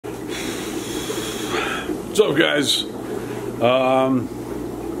What's up, guys?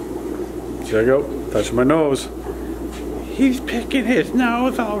 There I go, touching my nose. He's picking his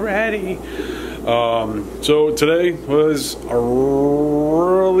nose already. So today was a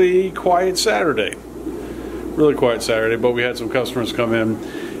really quiet Saturday. But we had some customers come in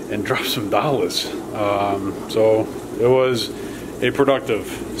and drop some dollars. So it was a productive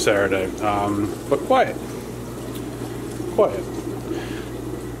Saturday, but quiet.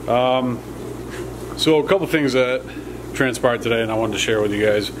 So a couple things that transpired today and I wanted to share with you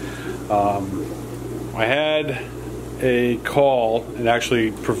guys. I had a call and actually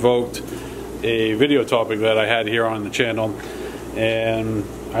provoked a video topic that I had here on the channel, and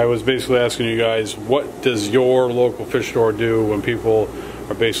I was basically asking you guys, what does your local fish store do when people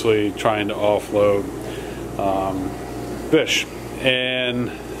are basically trying to offload fish?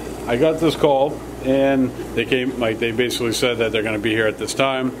 And I got this call, and they came, like, they basically said that they're going to be here at this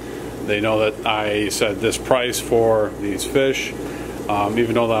time. They know that I said this price for these fish,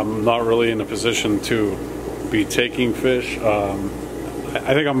 even though I'm not really in a position to be taking fish. I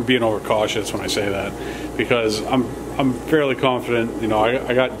think I'm being overcautious when I say that, because I'm fairly confident. You know,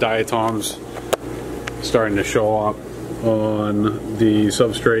 I got diatoms starting to show up on the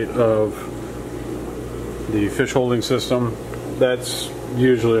substrate of the fish holding system. That's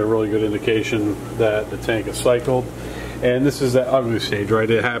usually a really good indication that the tank is cycled. And this is that ugly stage, right?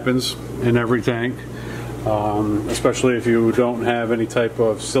 It happens in every tank, especially if you don't have any type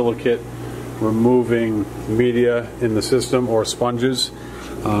of silicate removing media in the system or sponges.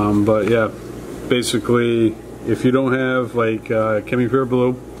 But yeah, basically, if you don't have like Chemi Pure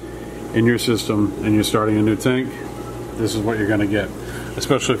Blue in your system and you're starting a new tank, this is what you're going to get,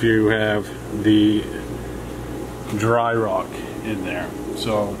 especially if you have the dry rock in there.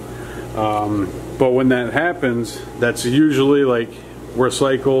 So but when that happens, that's usually like, we're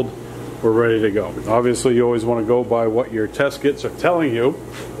cycled, we're ready to go. Obviously, you always want to go by what your test kits are telling you,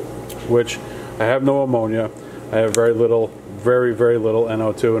 which I have no ammonia. I have very little, very little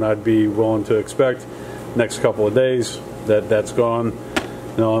NO2, and I'd be willing to expect next couple of days that that's gone.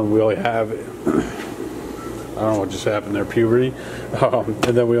 You know, and we only have, I don't know what just happened there, puberty, and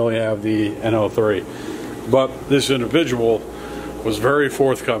then we only have the NO3. But this individual was very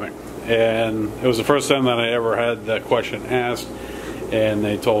forthcoming, and it was the first time that I ever had that question asked. And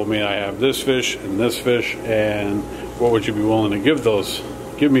they told me, I have this fish and this fish, and what would you be willing to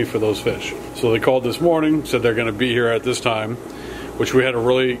give me for those fish? So they called this morning, said they're going to be here at this time, which we had a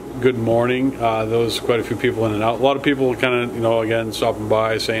really good morning. There was quite a few people in and out. A lot of people kind of, you know, again, stopping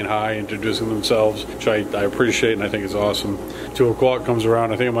by, saying hi, introducing themselves, which I appreciate and I think is awesome. 2 o'clock comes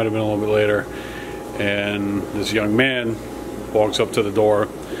around, I think it might have been a little bit later, and this young man walks up to the door,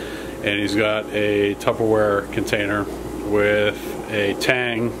 and he's got a Tupperware container with a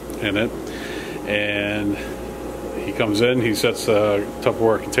tang in it, and he comes in, he sets the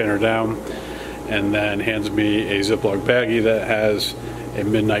Tupperware container down, and then hands me a Ziploc baggie that has a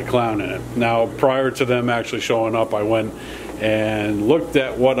midnight clown in it. Now, prior to them actually showing up, I went and looked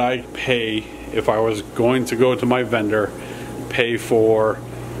at what I pay if I was going to go to my vendor, pay for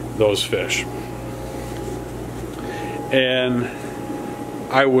those fish. And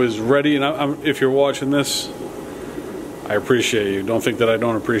I was ready, and if you're watching this, I appreciate you. Don't think that I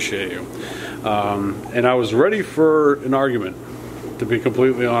don't appreciate you. And I was ready for an argument, to be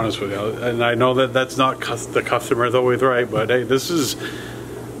completely honest with you. And I know that that's not the customer's always right, but hey, this is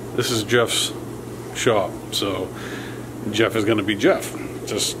Jeff's shop, so Jeff is going to be Jeff,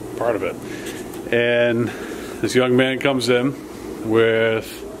 just part of it. And this young man comes in with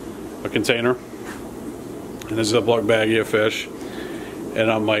a container and a Ziploc baggie of fish, and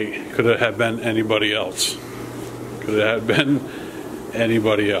I'm like, could it have been anybody else? Could it have been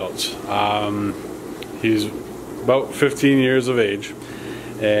anybody else? He's about 15 years of age,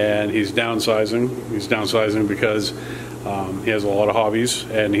 and he's downsizing. He's downsizing because he has a lot of hobbies,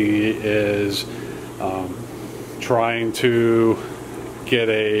 and he is trying to get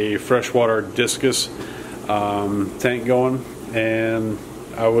a freshwater discus tank going. And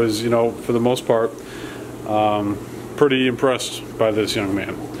I was, you know, for the most part, pretty impressed by this young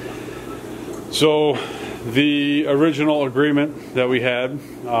man. So the original agreement that we had,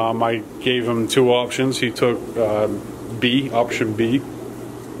 I gave him 2 options. He took option B,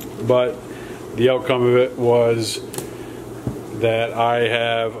 but the outcome of it was that I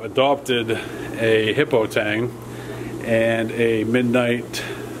have adopted a hippo tang and a midnight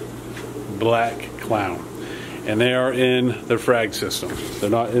black clown, and they are in the frag system.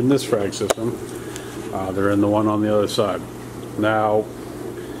 They're not in this frag system. They're in the one on the other side. Now,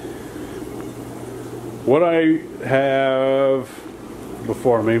 what I have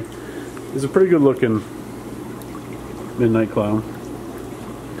before me is a pretty good looking midnight clown.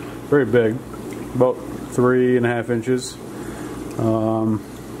 Very big, about 3.5 inches.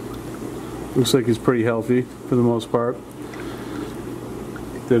 Looks like he's pretty healthy for the most part.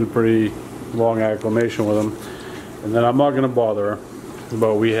 Did a pretty long acclimation with him. And then I'm not going to bother her,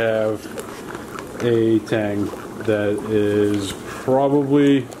 but we have a tang that is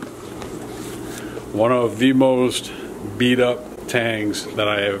probably one of the most beat up tangs that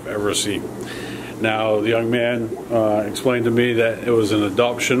I have ever seen. Now, the young man explained to me that it was an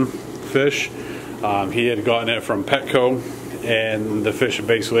adoption fish. He had gotten it from Petco, and the fish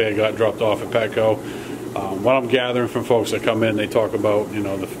basically had got dropped off at Petco. What I'm gathering from folks that come in, they talk about, you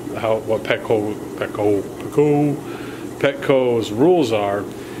know, what Petco's rules are,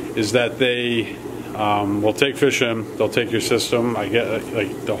 is that they will take fish in, they'll take your system, I get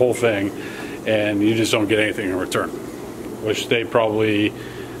like the whole thing, and you just don't get anything in return. Which they probably,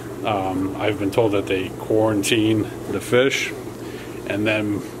 I've been told that they quarantine the fish and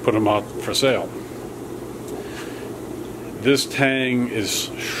then put them out for sale. This tang is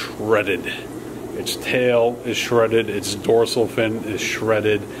shredded. Its tail is shredded, its dorsal fin is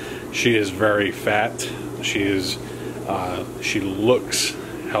shredded. She is very fat. She looks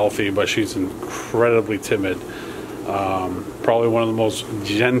healthy, but she's incredibly timid. Probably one of the most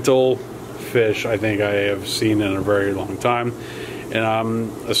gentle fish I think I have seen in a very long time. And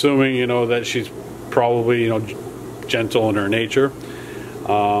I'm assuming, you know, that she's probably, you know, gentle in her nature.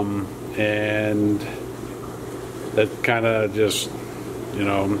 And that kind of just, you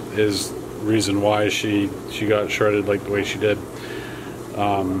know, is reason why she got shredded like the way she did.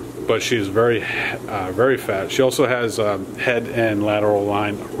 But she's very fat. She also has head and lateral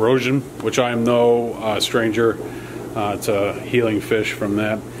line erosion, which I am no stranger to healing fish from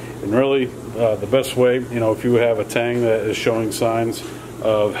that. And really, the best way, you know, if you have a tang that is showing signs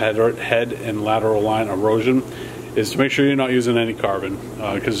of head and lateral line erosion, is to make sure you're not using any carbon,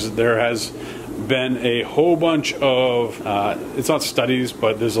 because there has been a whole bunch of, it's not studies,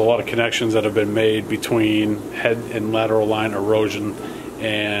 but there's a lot of connections that have been made between head and lateral line erosion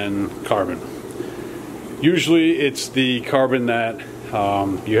and carbon. Usually it's the carbon that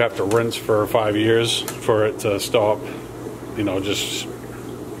you have to rinse for 5 years for it to stop, you know, just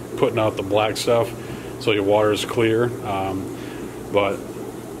putting out the black stuff so your water is clear. But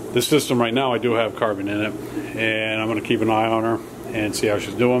this system right now, I do have carbon in it, and I'm going to keep an eye on her and see how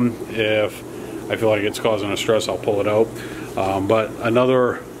she's doing. If I feel like it's causing her stress, I'll pull it out. But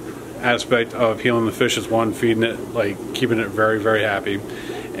another aspect of healing the fish is, one, feeding it, like keeping it very, very happy,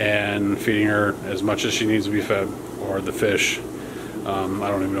 and feeding her as much as she needs to be fed, or the fish. I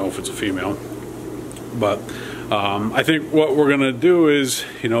don't even know if it's a female. But I think what we're going to do is,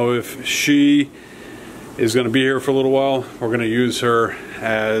 you know, if she is going to be here for a little while, we're going to use her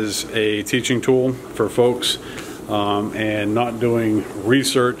as a teaching tool for folks, and not doing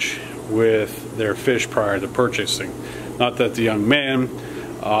research with their fish prior to purchasing. Not that the young man,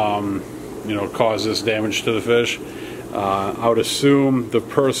 you know, caused this damage to the fish. I would assume the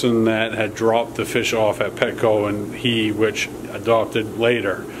person that had dropped the fish off at Petco, and he, which adopted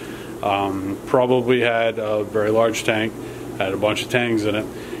later, probably had a very large tank, had a bunch of tangs in it,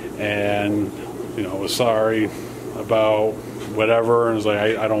 and, you know, was sorry about whatever, and was like,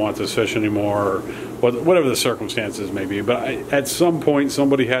 I don't want this fish anymore, or whatever the circumstances may be. But at some point,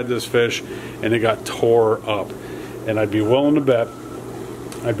 somebody had this fish, and it got tore up, and I'd be willing to bet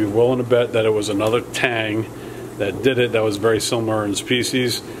that it was another tang that did it, that was very similar in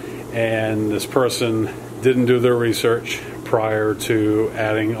species, and this person didn't do their research prior to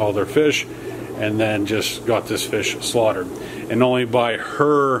adding all their fish, and then just got this fish slaughtered. And only by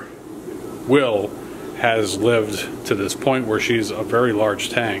her will has lived to this point where she's a very large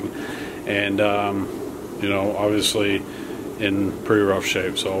tang, and you know, obviously in pretty rough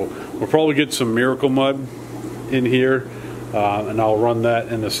shape. So we'll probably get some miracle mud in here, and I'll run that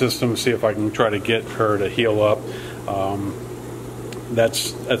in the system, see if I can try to get her to heal up.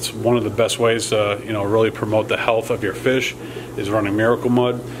 That's one of the best ways to, you know, really promote the health of your fish, is running miracle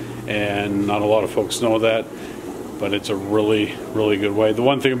mud, and not a lot of folks know that, but it's a really, really good way. The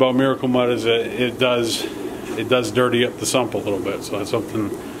one thing about miracle mud is that it does dirty up the sump a little bit, so that's something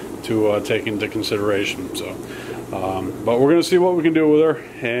to take into consideration. So, but we're gonna see what we can do with her,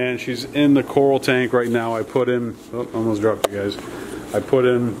 and she's in the coral tank right now. I put in, oh, almost dropped you guys. I put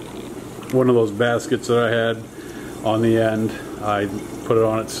in one of those baskets that I had on the end. I put it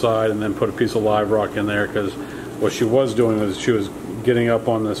on its side and then put a piece of live rock in there, because what she was doing was she was getting up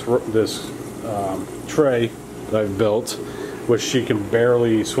on this tray that I've built, which she can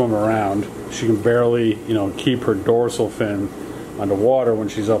barely swim around. She can barely, you know, keep her dorsal fin underwater when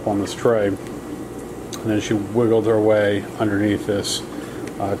she's up on this tray. and then she wiggled her way underneath this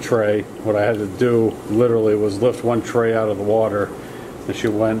tray. What I had to do literally was lift one tray out of the water, and she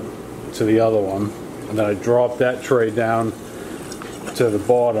went to the other one, and then I dropped that tray down to the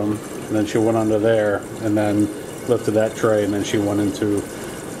bottom, and then she went under there, and then lifted that tray, and then she went into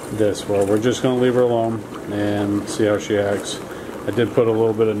this, where we're just going to leave her alone and see how she acts. I did put a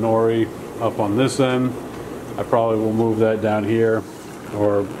little bit of nori up on this end. I probably will move that down here,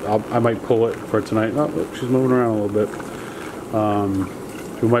 or I might pull it for tonight. Oh, look, she's moving around a little bit.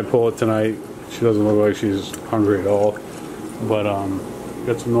 We might pull it tonight. She doesn't look like she's hungry at all, but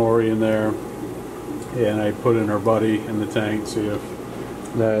got some nori in there, and I put in her buddy in the tank, see if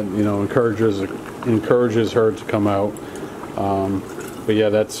that, you know, encourages her to come out. But yeah,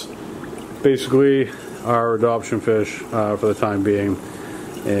 that's basically our adoption fish for the time being,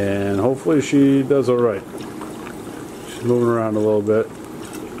 and hopefully she does all right. She's moving around a little bit.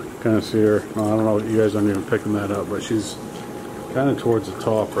 Kind of see her. I don't know, you guys aren't even picking that up, but she's kind of towards the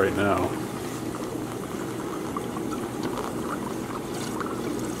top right now.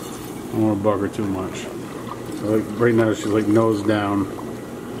 I don't want to bug her too much. So like right now she's like nose down.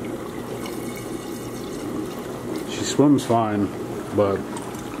 She swims fine, but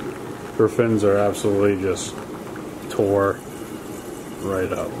her fins are absolutely just tore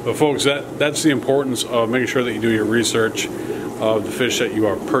right up. But folks, that's the importance of making sure that you do your research of the fish that you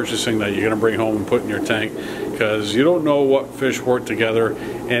are purchasing, that you're going to bring home and put in your tank, because you don't know what fish work together.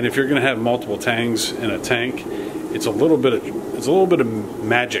 And if you're going to have multiple tangs in a tank, it's a little bit of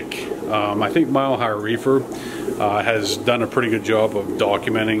magic. I think Mile High Reefer has done a pretty good job of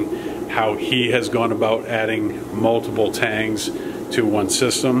documenting how he has gone about adding multiple tangs to one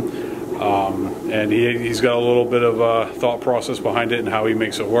system, and he's got a little bit of a thought process behind it and how he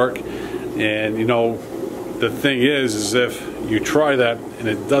makes it work. And you know, the thing is if you try that and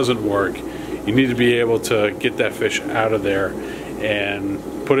it doesn't work, you need to be able to get that fish out of there and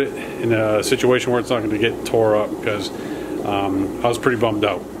put it in a situation where it's not going to get tore up, because I was pretty bummed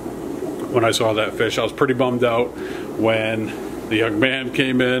out when I saw that fish. I was pretty bummed out when the young man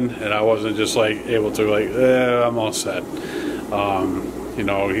came in, and I wasn't just like able to like, I'm all set. You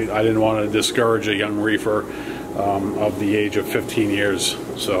know, I didn't want to discourage a young reefer of the age of 15 years.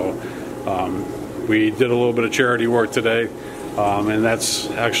 So we did a little bit of charity work today, and that's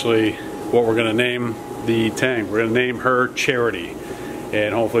actually what we're going to name the tank. We're going to name her Charity,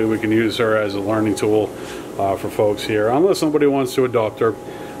 and hopefully we can use her as a learning tool for folks here, unless somebody wants to adopt her,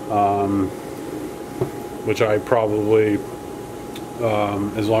 which I probably,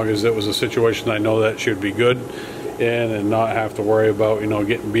 as long as it was a situation I know that she would be good in and not have to worry about, you know,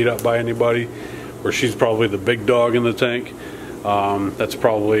 getting beat up by anybody, where she's probably the big dog in the tank. That's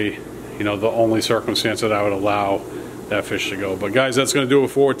probably, you know, the only circumstance that I would allow that fish to go. But guys, that's going to do it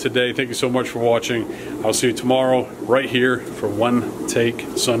for today. Thank you so much for watching. I'll see you tomorrow right here for One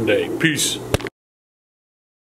Take Sunday. Peace.